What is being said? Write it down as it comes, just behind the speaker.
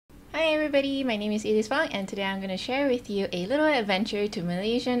Hi everybody, my name is Instafam and today I'm going to share with you a little adventure to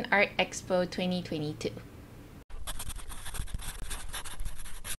Malaysian Art Expo 2022.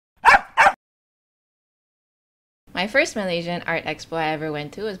 My first Malaysian Art Expo I ever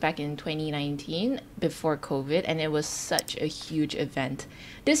went to was back in 2019 before COVID, and it was such a huge event.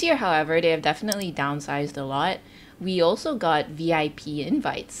 This year, however, they have definitely downsized a lot. We also got VIP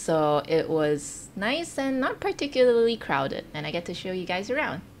invites, so it was nice and not particularly crowded, and I get to show you guys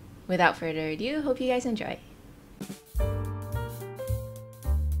around. Without further ado, hope you guys enjoy.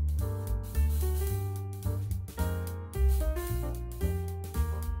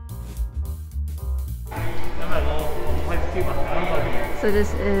 So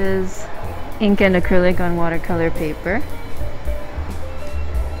this is ink and acrylic on watercolor paper.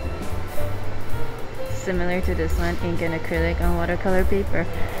 Similar to this one, ink and acrylic on watercolor paper.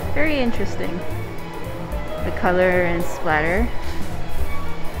 Very interesting. The color and splatter.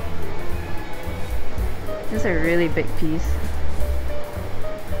 This is a really big piece.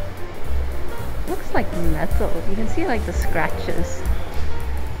 Looks like metal. You can see like the scratches.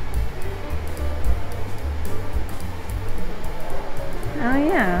 Oh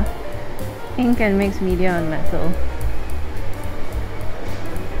yeah, ink and mixed media on metal.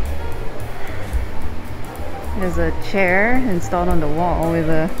 There's a chair installed on the wall with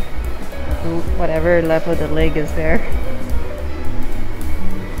a whatever left of the leg is there.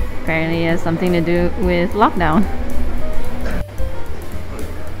 Apparently it has something to do with lockdown.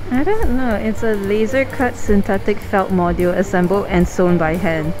 I don't know, it's a laser cut synthetic felt module assembled and sewn by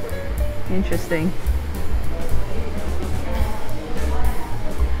hand. Interesting.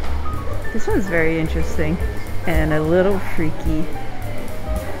 This one's very interesting and a little freaky.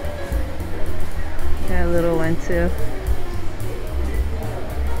 Got a little one too.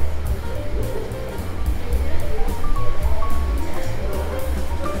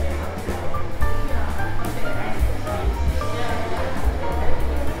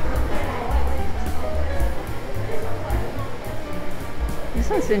 This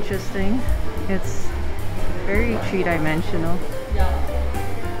one's interesting. It's very three-dimensional.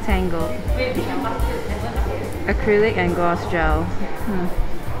 Tangled. Acrylic and gloss gel.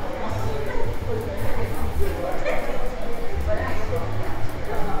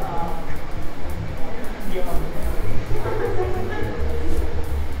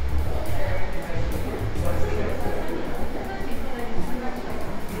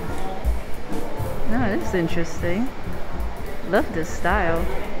 Oh, this is interesting. Love this style.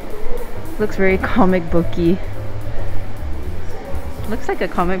 Looks very comic booky. Looks like a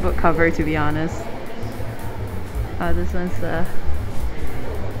comic book cover, to be honest. Oh, this one's the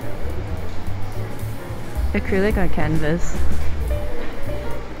acrylic on canvas.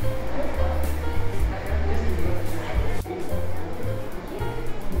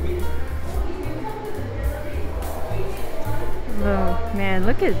 Oh man,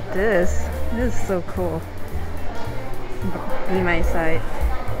 look at this. This is so cool. Be my side.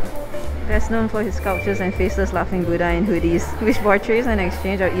 Best known for his sculptures and faceless laughing Buddha in hoodies, which portrays an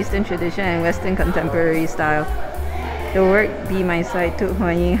exchange of Eastern tradition and Western contemporary style. The work Be My Side took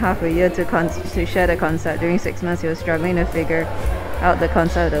Huan Ying half a year to share the concept. During 6 months he was struggling to figure out the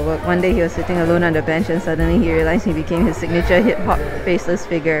concept of the work. One day he was sitting alone on the bench and suddenly he realized he became his signature hip-hop faceless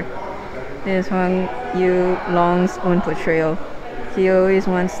figure. This is Huang Yu Long's own portrayal. He always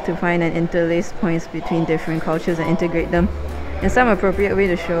wants to find and interlace points between different cultures and integrate them in some appropriate way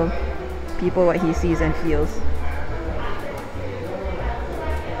to show people what he sees and feels.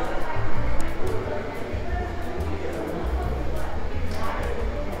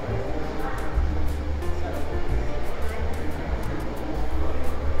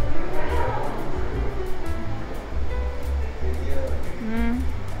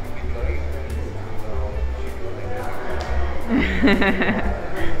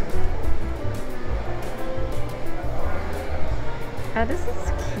 Oh, this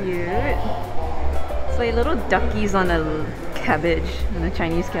is cute. It's like little duckies on a cabbage, on a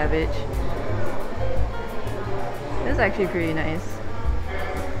Chinese cabbage. This is actually pretty nice.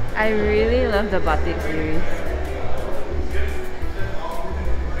 I really love the batik series.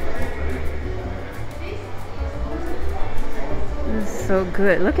 This is so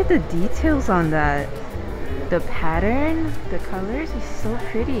good. Look at the details on that. The pattern, the colors is so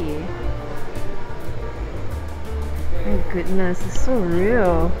pretty. My goodness, it's so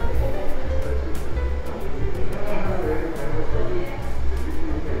real.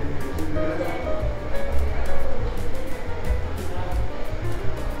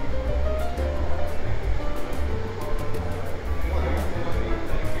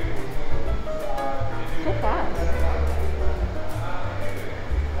 So fast.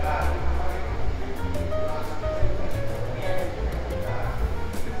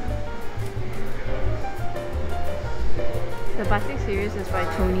 series is by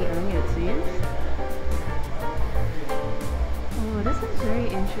Tony Ng, it seems. Oh, this is very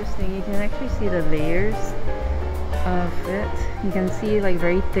interesting. You can actually see the layers of it. You can see like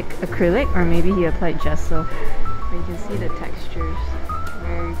very thick acrylic, or maybe he applied gesso. But you can see the textures.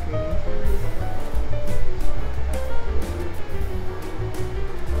 Very pretty.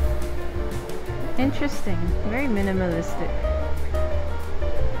 Interesting. Very minimalistic.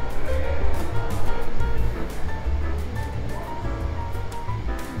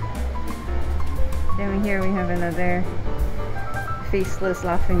 Then here we have another faceless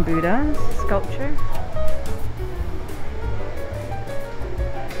laughing Buddha sculpture.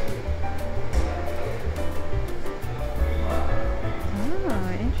 Oh,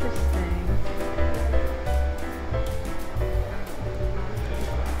 interesting.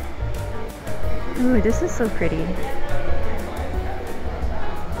 Ooh, this is so pretty.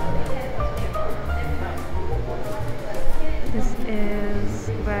 This is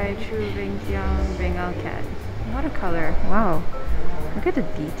by Chu Bingxiang Bengal Cat. Watercolor. Wow. Look at the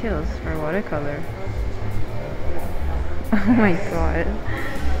details for watercolor. Oh my god.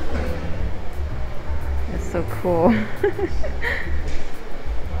 That's so cool.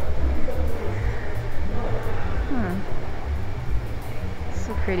 Huh.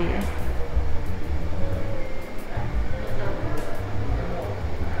 So pretty.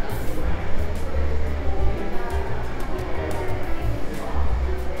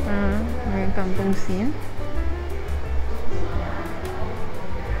 Very kampung scene.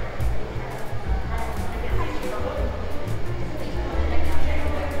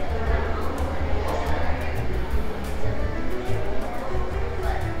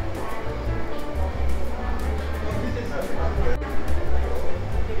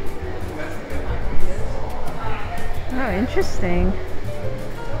 Oh, interesting.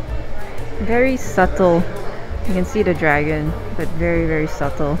 Very subtle. You can see the dragon, but very, very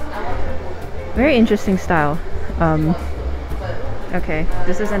subtle. Very interesting style. Okay,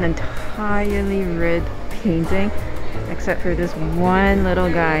 this is an entirely red painting, except for this one little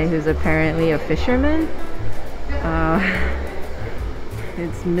guy who's apparently a fisherman.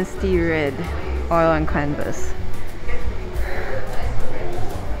 It's misty red, oil on canvas.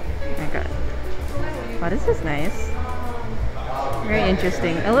 Oh my god. Wow, this is nice. Very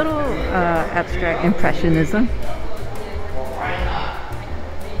interesting. A little abstract impressionism.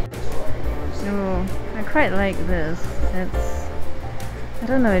 Oh, I quite like this. It's, I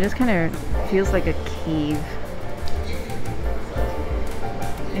don't know, it just kind of feels like a cave.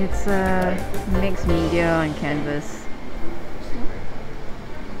 It's mixed media on canvas.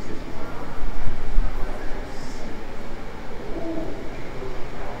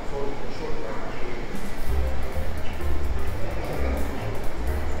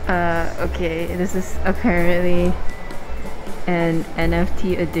 Okay, this is apparently an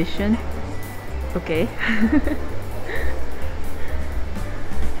NFT edition. Okay.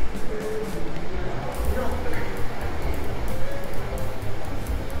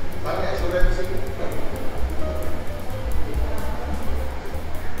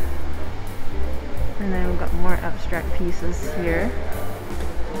 And then we've got more abstract pieces here.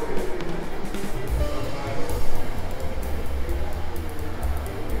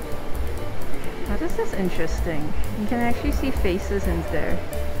 Now this is interesting. You can actually see faces in there.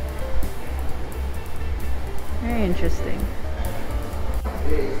 Very interesting.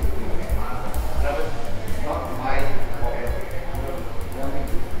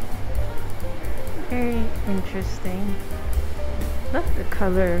 Very interesting. Look at the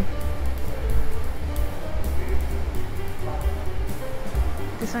color.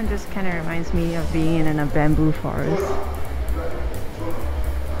 This one just kind of reminds me of being in a bamboo forest.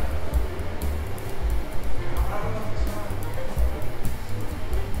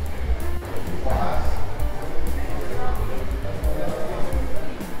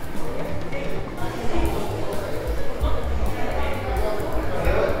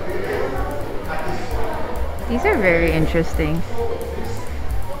 These are very interesting.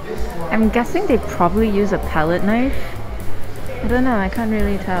 I'm guessing they probably use a palette knife. I don't know, I can't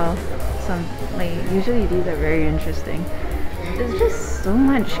really tell. Usually these are very interesting. There's just so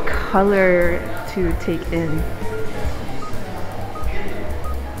much color to take in.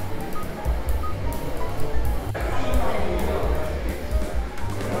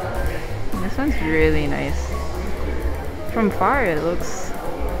 This one's really nice. From far it looks,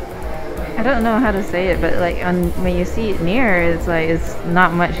 I don't know how to say it, but like when you see it near, it's like it's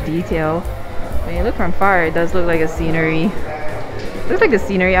not much detail. When you look from far, it does look like a scenery. It looks like a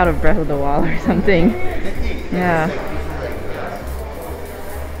scenery out of Breath of the Wild or something. Yeah.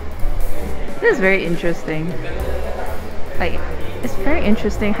 This is very interesting. Like, it's very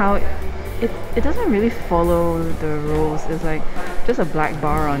interesting how it doesn't really follow the rules. It's like just a black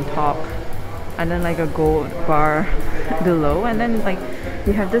bar on top and then like a gold bar below, and then like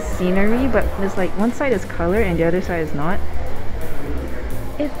you have this scenery, but it's like one side is color and the other side is not.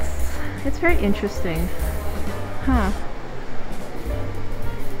 It's very interesting. Huh.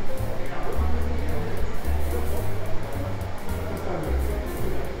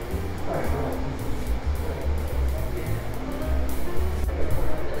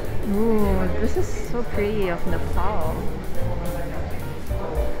 Ooh, this is so pretty of Nepal.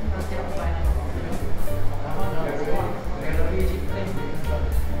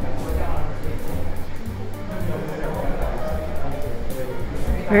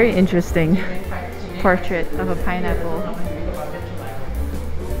 Very interesting portrait of a pineapple.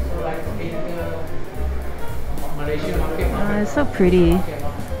 It's so pretty.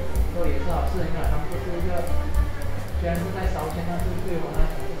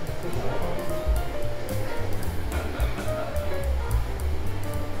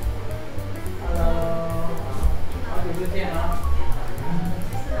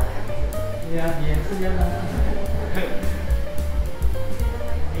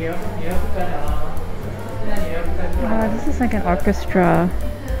 This is like an orchestra.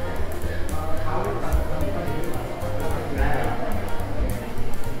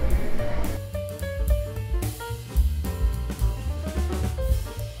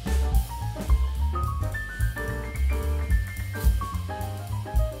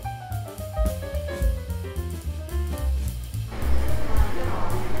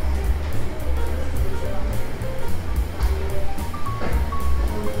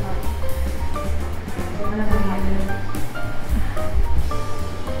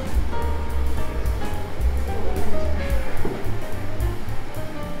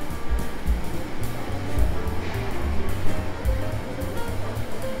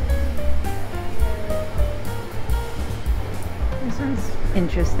 This one's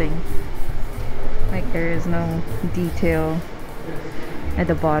interesting. Like there is no detail at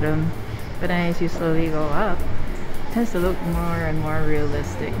the bottom, but then as you slowly go up, it tends to look more and more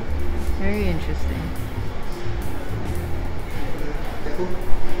realistic. Very interesting.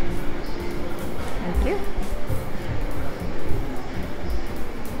 Thank you.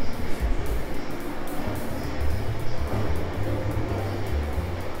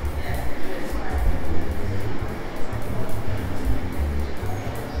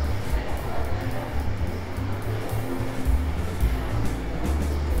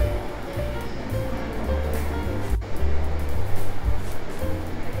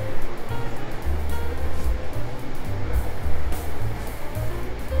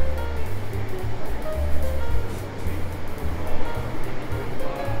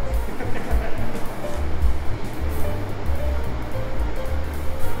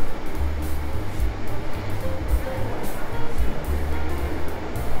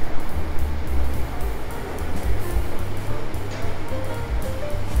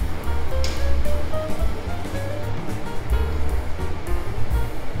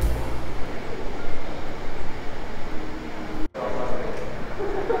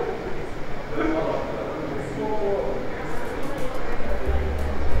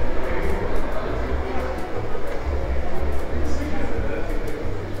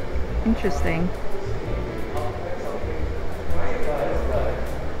 Interesting.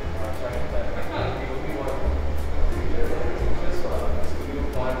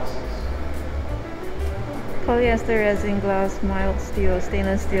 Polyester, resin, glass, mild steel,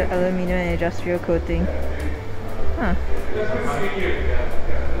 stainless steel, aluminum, and industrial coating. Huh.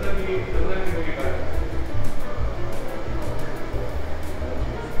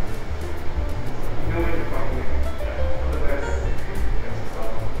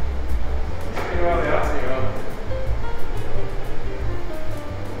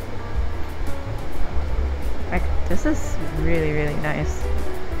 This is really, really nice.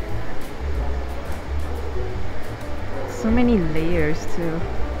 So many layers too.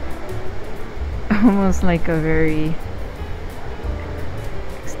 Almost like a very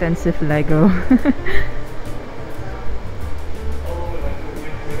extensive Lego.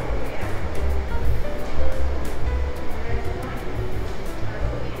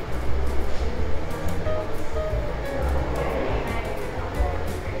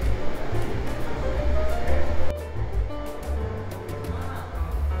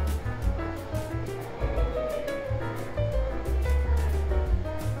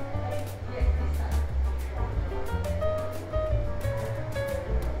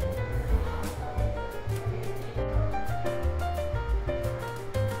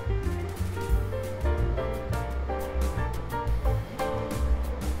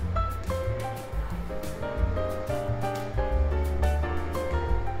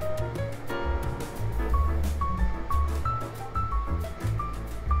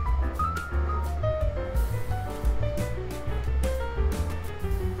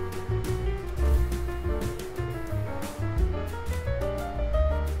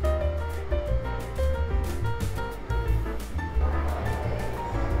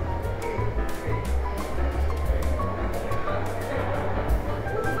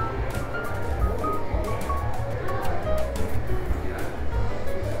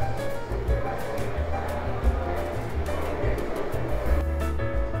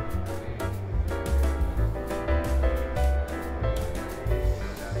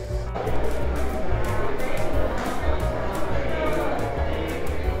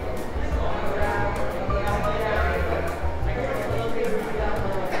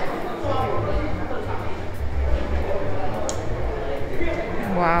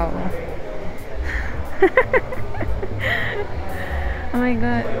 Oh my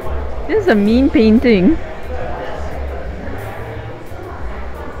god. This is a mean painting.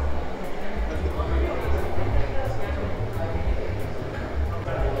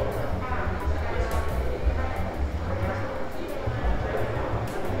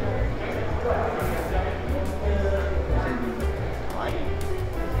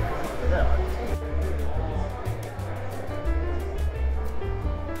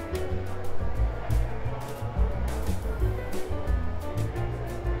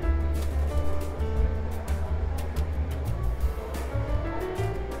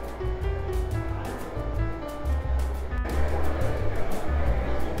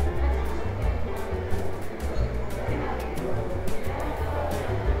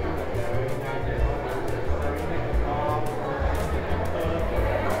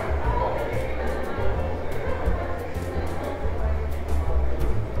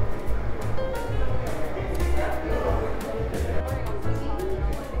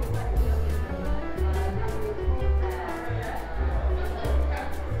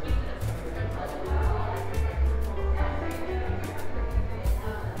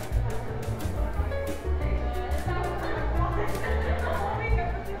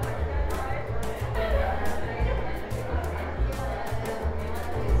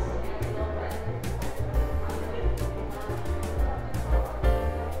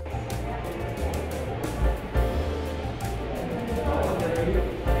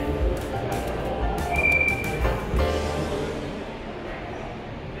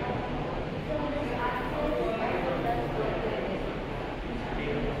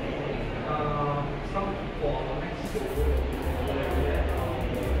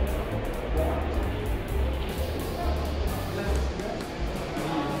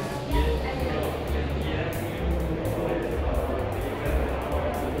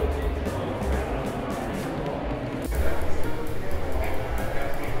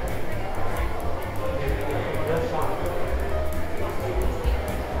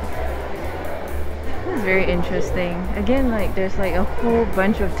 Very interesting. Again, like there's like a whole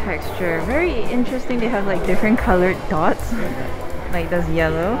bunch of texture. Very interesting. They have like different colored dots. Like there's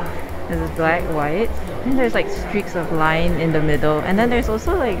yellow, there's black, white, and there's like streaks of line in the middle. And then there's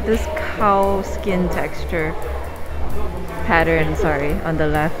also like this cow skin texture pattern, sorry, on the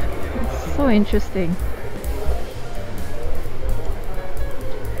left. It's so interesting.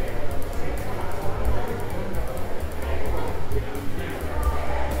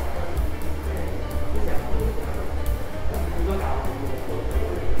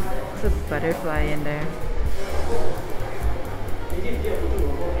 There's a butterfly in there.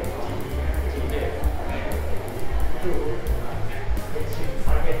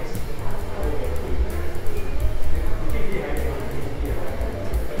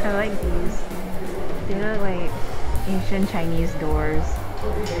 I like these. They look like ancient Chinese doors.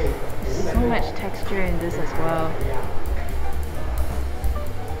 There's so much texture in this as well.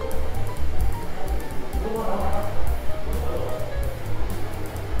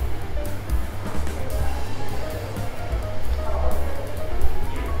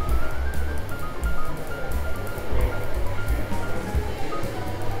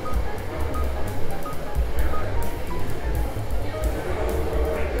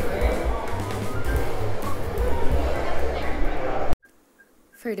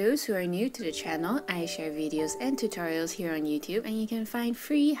 For those who are new to the channel, I share videos and tutorials here on YouTube, and you can find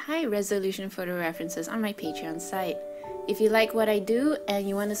free high-resolution photo references on my Patreon site. If you like what I do and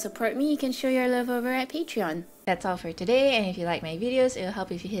you want to support me, you can show your love over at Patreon. That's all for today, and if you like my videos, it'll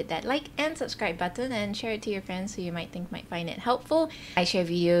help if you hit that like and subscribe button and share it to your friends who you might think might find it helpful. I share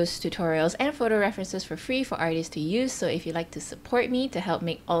videos, tutorials, and photo references for free for artists to use, so if you'd like to support me to help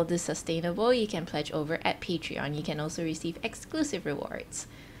make all this sustainable, you can pledge over at Patreon. You can also receive exclusive rewards.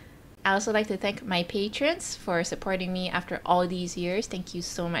 I also like to thank my patrons for supporting me after all these years. Thank you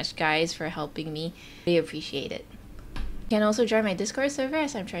so much, guys, for helping me. Really appreciate it. You can also join my Discord server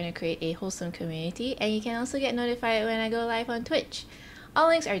as I'm trying to create a wholesome community, and you can also get notified when I go live on Twitch. All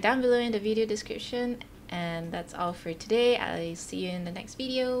links are down below in the video description, and that's all for today. I'll see you in the next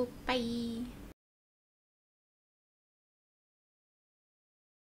video. Bye!